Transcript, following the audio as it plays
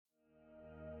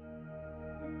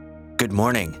Good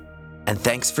morning, and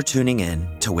thanks for tuning in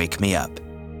to Wake Me Up,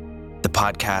 the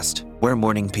podcast where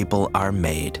morning people are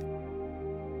made.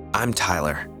 I'm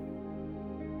Tyler.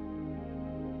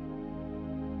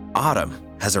 Autumn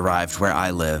has arrived where I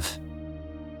live.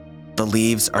 The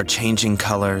leaves are changing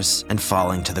colors and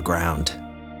falling to the ground.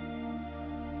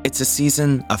 It's a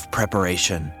season of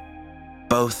preparation,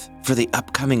 both for the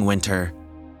upcoming winter,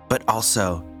 but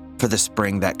also for the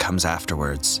spring that comes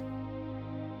afterwards.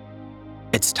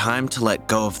 It's time to let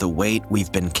go of the weight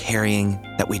we've been carrying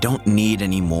that we don't need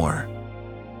anymore.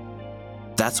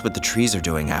 That's what the trees are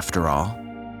doing after all.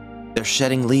 They're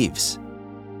shedding leaves,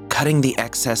 cutting the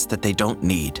excess that they don't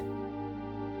need,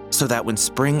 so that when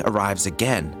spring arrives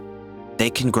again, they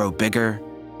can grow bigger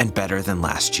and better than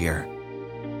last year.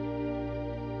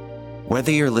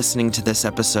 Whether you're listening to this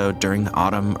episode during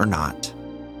autumn or not,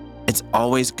 it's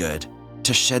always good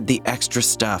to shed the extra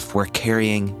stuff we're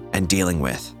carrying and dealing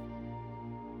with.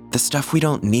 The stuff we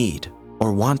don't need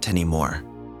or want anymore.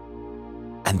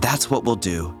 And that's what we'll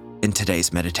do in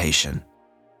today's meditation.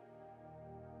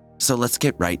 So let's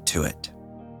get right to it.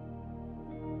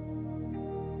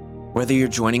 Whether you're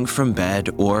joining from bed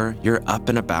or you're up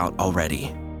and about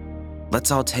already,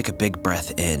 let's all take a big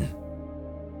breath in.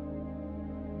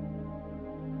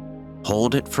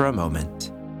 Hold it for a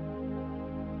moment.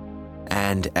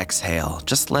 And exhale,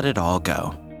 just let it all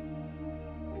go.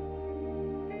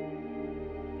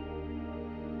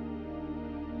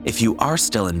 If you are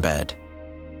still in bed,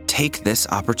 take this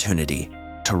opportunity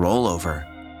to roll over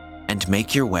and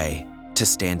make your way to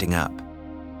standing up.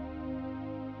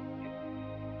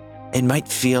 It might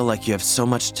feel like you have so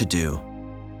much to do,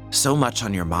 so much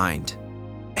on your mind,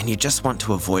 and you just want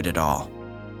to avoid it all.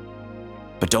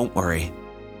 But don't worry,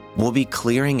 we'll be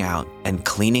clearing out and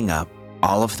cleaning up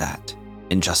all of that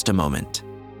in just a moment.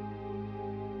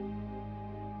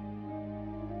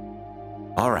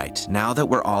 All right, now that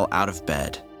we're all out of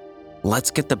bed,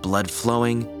 let's get the blood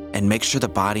flowing and make sure the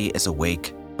body is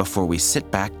awake before we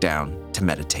sit back down to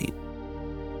meditate.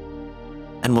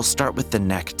 And we'll start with the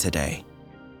neck today.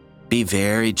 Be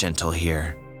very gentle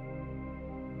here.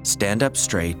 Stand up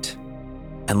straight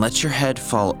and let your head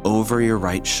fall over your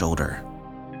right shoulder.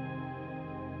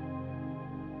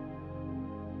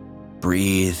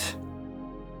 Breathe.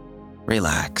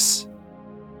 Relax.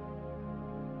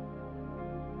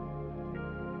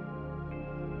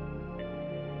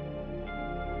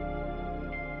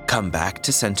 Come back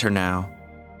to center now,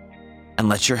 and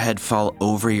let your head fall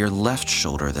over your left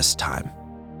shoulder this time.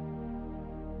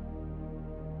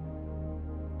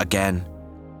 Again,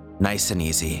 nice and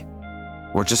easy.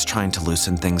 We're just trying to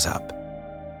loosen things up.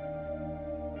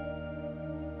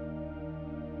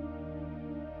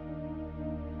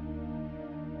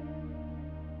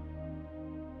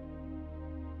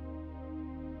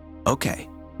 Okay,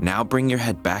 now bring your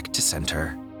head back to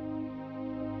center.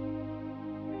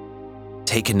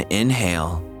 Take an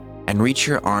inhale and reach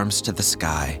your arms to the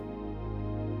sky.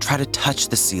 Try to touch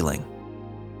the ceiling.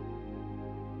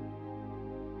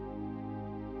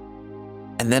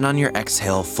 And then on your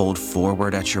exhale, fold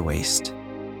forward at your waist.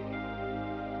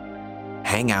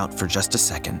 Hang out for just a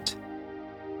second.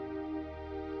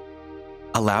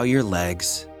 Allow your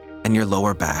legs and your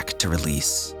lower back to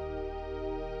release.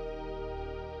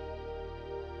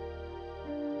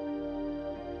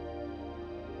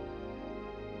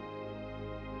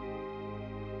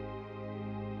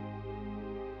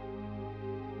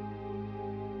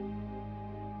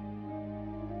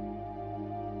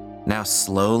 Now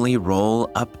slowly roll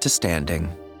up to standing.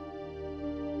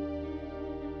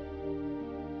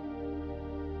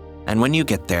 And when you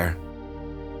get there,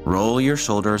 roll your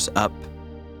shoulders up,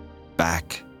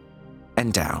 back,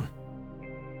 and down.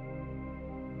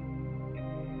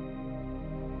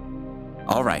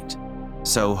 All right,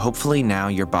 so hopefully now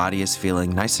your body is feeling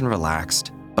nice and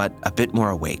relaxed, but a bit more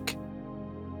awake.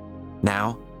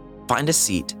 Now, find a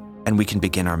seat and we can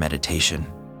begin our meditation.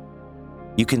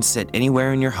 You can sit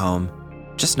anywhere in your home,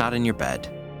 just not in your bed.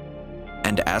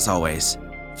 And as always,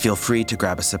 feel free to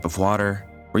grab a sip of water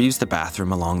or use the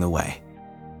bathroom along the way.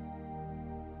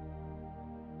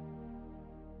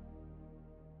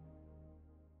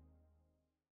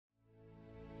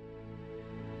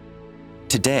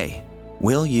 Today,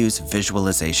 we'll use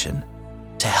visualization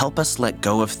to help us let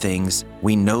go of things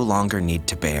we no longer need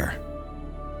to bear.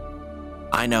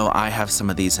 I know I have some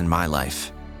of these in my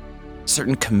life.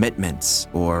 Certain commitments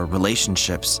or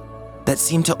relationships that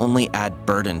seem to only add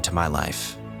burden to my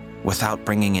life without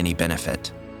bringing any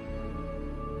benefit.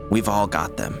 We've all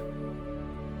got them.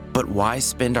 But why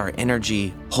spend our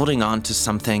energy holding on to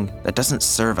something that doesn't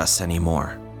serve us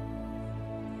anymore?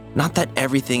 Not that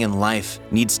everything in life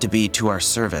needs to be to our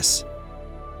service,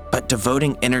 But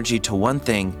devoting energy to one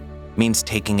thing means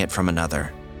taking it from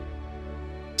another.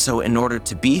 So in order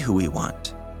to be who we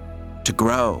want, to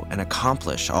grow and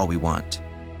accomplish all we want,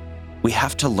 we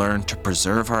have to learn to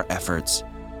preserve our efforts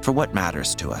for what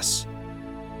matters to us.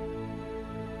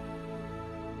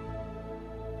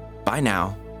 By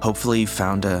now, hopefully you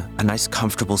found a nice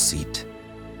comfortable seat,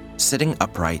 sitting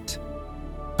upright,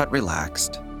 but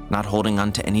relaxed, not holding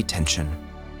on to any tension.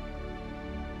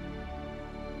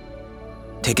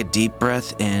 Take a deep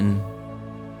breath in,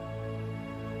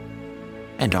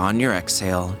 and on your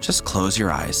exhale, just close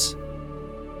your eyes.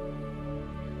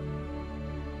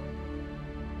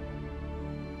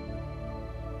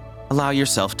 Allow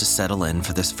yourself to settle in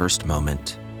for this first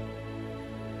moment.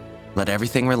 Let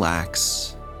everything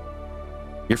relax.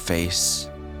 Your face,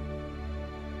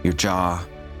 your jaw,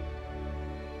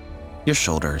 your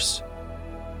shoulders.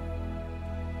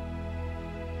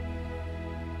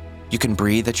 You can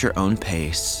breathe at your own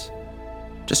pace,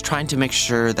 just trying to make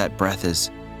sure that breath is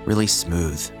really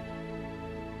smooth.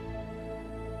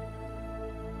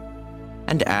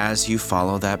 And as you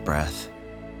follow that breath,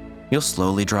 you'll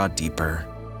slowly draw deeper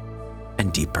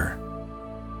and deeper.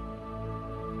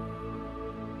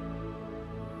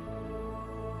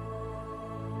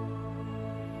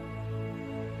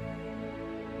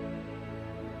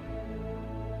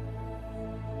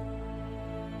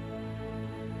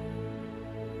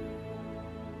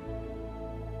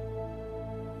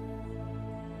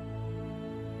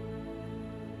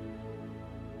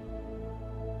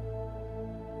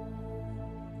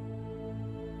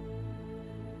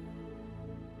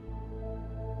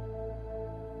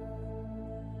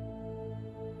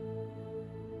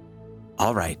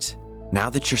 All right,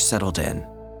 now that you're settled in,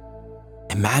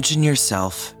 imagine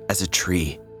yourself as a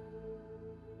tree.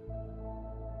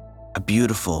 A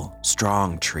beautiful,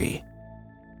 strong tree.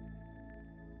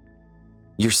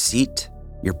 Your seat,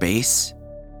 your base,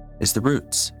 is the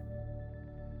roots.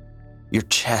 Your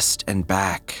chest and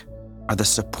back are the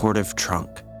supportive trunk.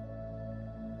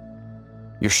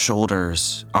 Your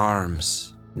shoulders,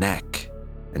 arms, neck,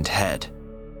 and head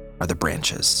are the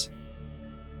branches.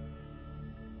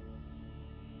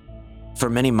 For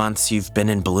many months, you've been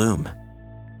in bloom,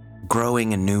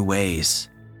 growing in new ways,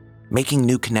 making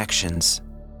new connections,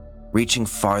 reaching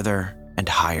farther and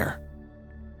higher.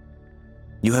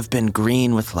 You have been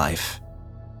green with life.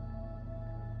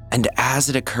 And as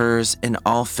it occurs in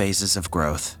all phases of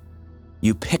growth,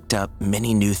 you picked up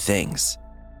many new things.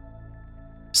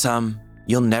 Some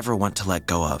you'll never want to let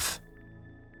go of,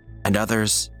 and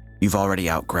others you've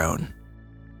already outgrown.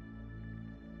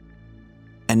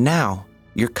 And now,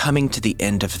 you're coming to the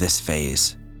end of this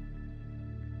phase.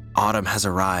 Autumn has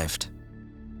arrived.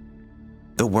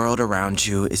 The world around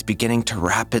you is beginning to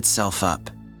wrap itself up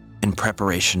in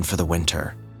preparation for the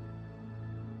winter.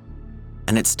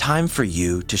 And it's time for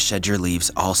you to shed your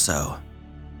leaves also.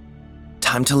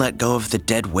 Time to let go of the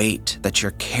dead weight that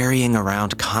you're carrying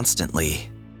around constantly.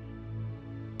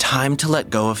 Time to let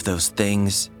go of those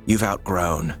things you've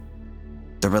outgrown.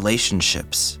 The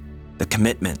relationships, the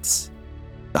commitments,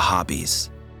 the hobbies,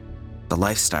 the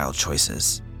lifestyle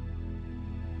choices.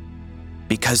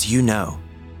 Because you know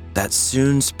that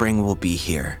soon spring will be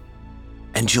here,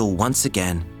 and you'll once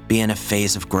again be in a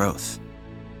phase of growth.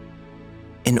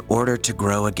 In order to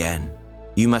grow again,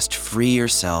 you must free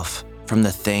yourself from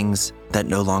the things that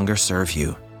no longer serve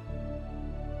you,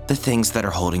 the things that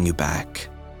are holding you back.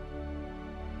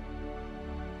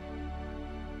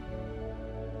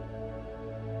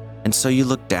 And so you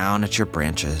look down at your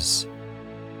branches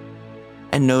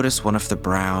and notice one of the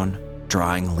brown,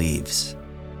 drying leaves.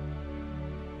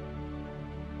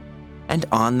 And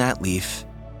on that leaf,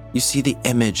 you see the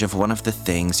image of one of the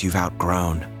things you've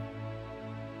outgrown.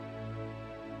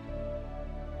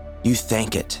 You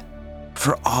thank it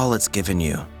for all it's given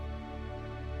you.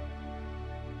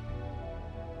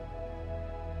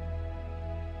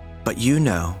 But you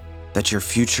know that your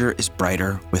future is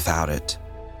brighter without it.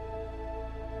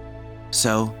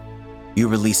 So, you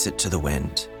release it to the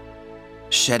wind,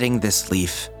 shedding this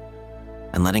leaf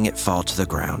and letting it fall to the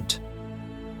ground.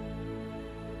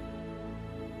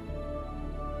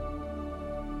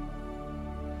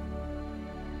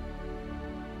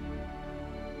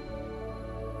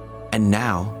 And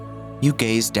now, you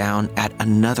gaze down at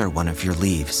another one of your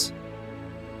leaves,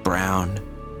 brown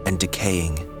and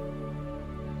decaying.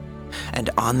 And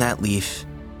on that leaf,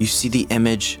 you see the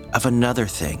image of another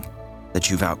thing that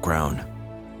you've outgrown.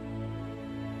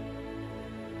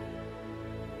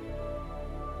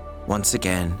 Once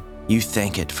again, you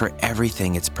thank it for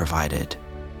everything it's provided.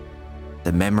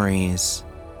 The memories,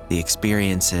 the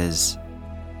experiences,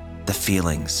 the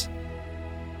feelings.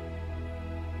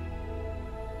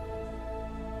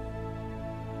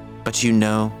 But you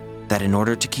know that in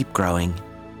order to keep growing,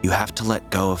 you have to let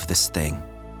go of this thing.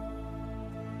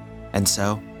 And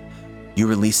so, you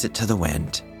release it to the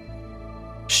wind,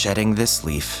 shedding this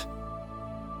leaf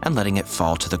and letting it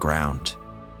fall to the ground.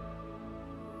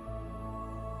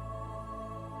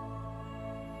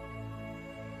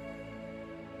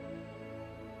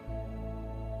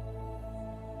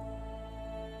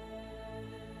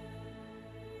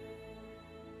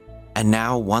 And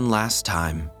now, one last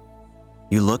time,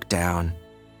 you look down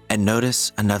and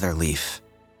notice another leaf,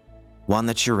 one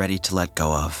that you're ready to let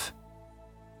go of.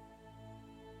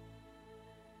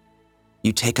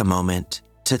 You take a moment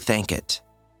to thank it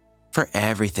for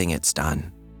everything it's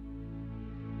done.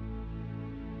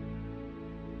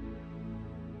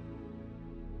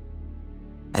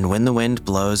 And when the wind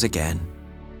blows again,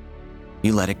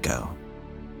 you let it go,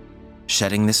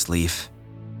 shedding this leaf,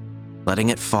 letting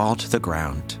it fall to the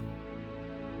ground.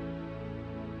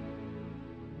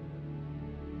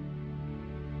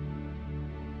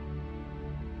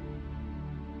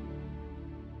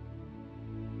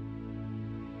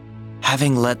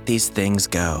 Having let these things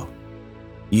go,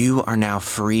 you are now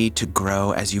free to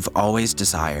grow as you've always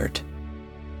desired.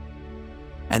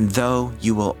 And though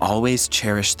you will always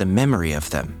cherish the memory of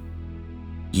them,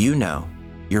 you know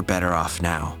you're better off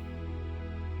now.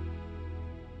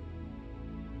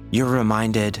 You're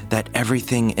reminded that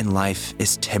everything in life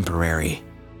is temporary.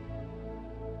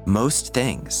 Most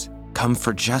things come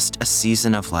for just a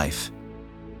season of life,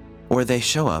 or they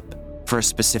show up for a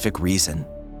specific reason,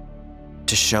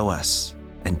 to show us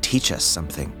and teach us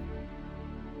something.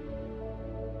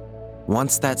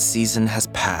 Once that season has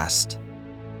passed,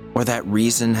 or that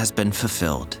reason has been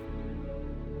fulfilled,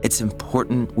 it's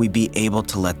important we be able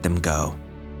to let them go.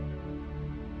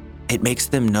 It makes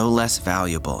them no less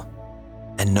valuable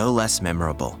and no less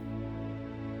memorable.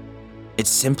 It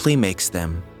simply makes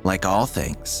them, like all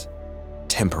things,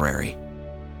 temporary.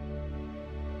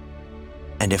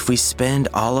 And if we spend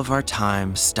all of our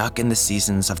time stuck in the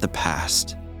seasons of the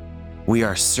past, we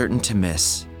are certain to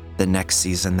miss the next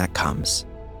season that comes.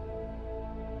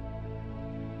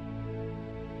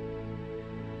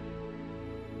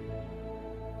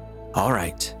 All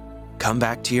right, come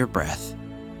back to your breath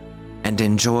and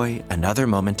enjoy another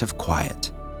moment of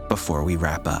quiet before we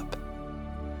wrap up.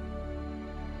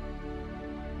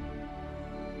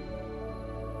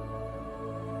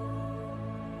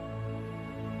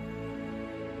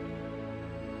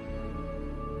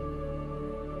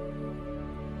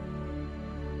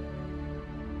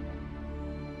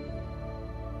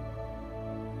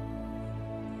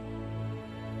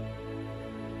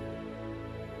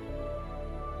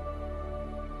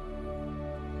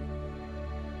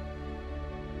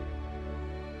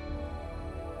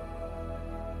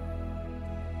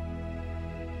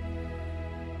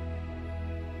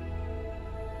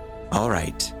 All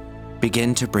right,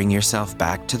 begin to bring yourself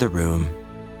back to the room,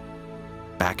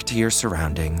 back to your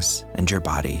surroundings and your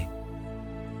body.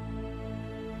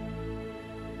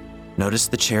 Notice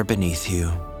the chair beneath you,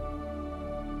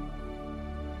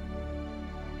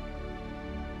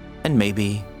 and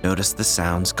maybe notice the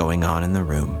sounds going on in the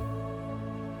room.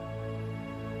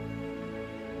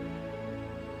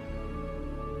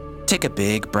 Take a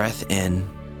big breath in,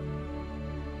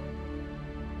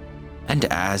 and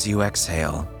as you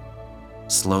exhale,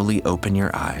 slowly open your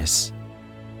eyes.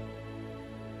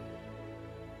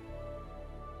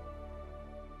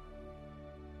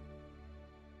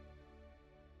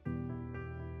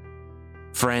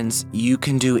 Friends, you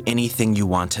can do anything you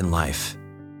want in life.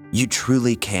 You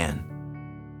truly can.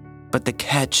 But the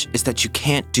catch is that you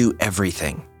can't do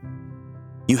everything.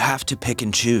 You have to pick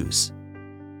and choose.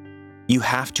 You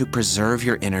have to preserve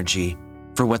your energy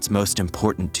for what's most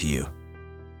important to you.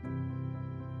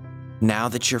 Now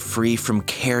that you're free from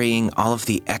carrying all of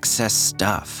the excess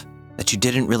stuff that you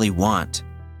didn't really want,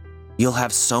 you'll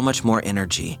have so much more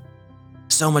energy,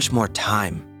 so much more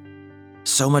time,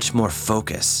 so much more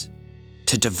focus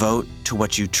to devote to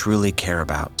what you truly care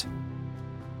about.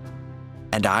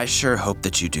 And I sure hope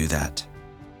that you do that.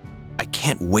 I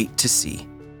can't wait to see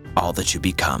all that you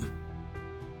become.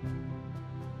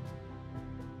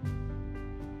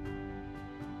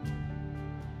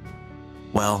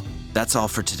 Well, that's all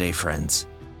for today, friends.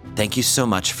 Thank you so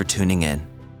much for tuning in.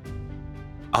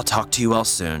 I'll talk to you all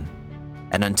soon,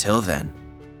 and until then,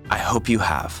 I hope you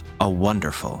have a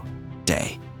wonderful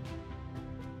day.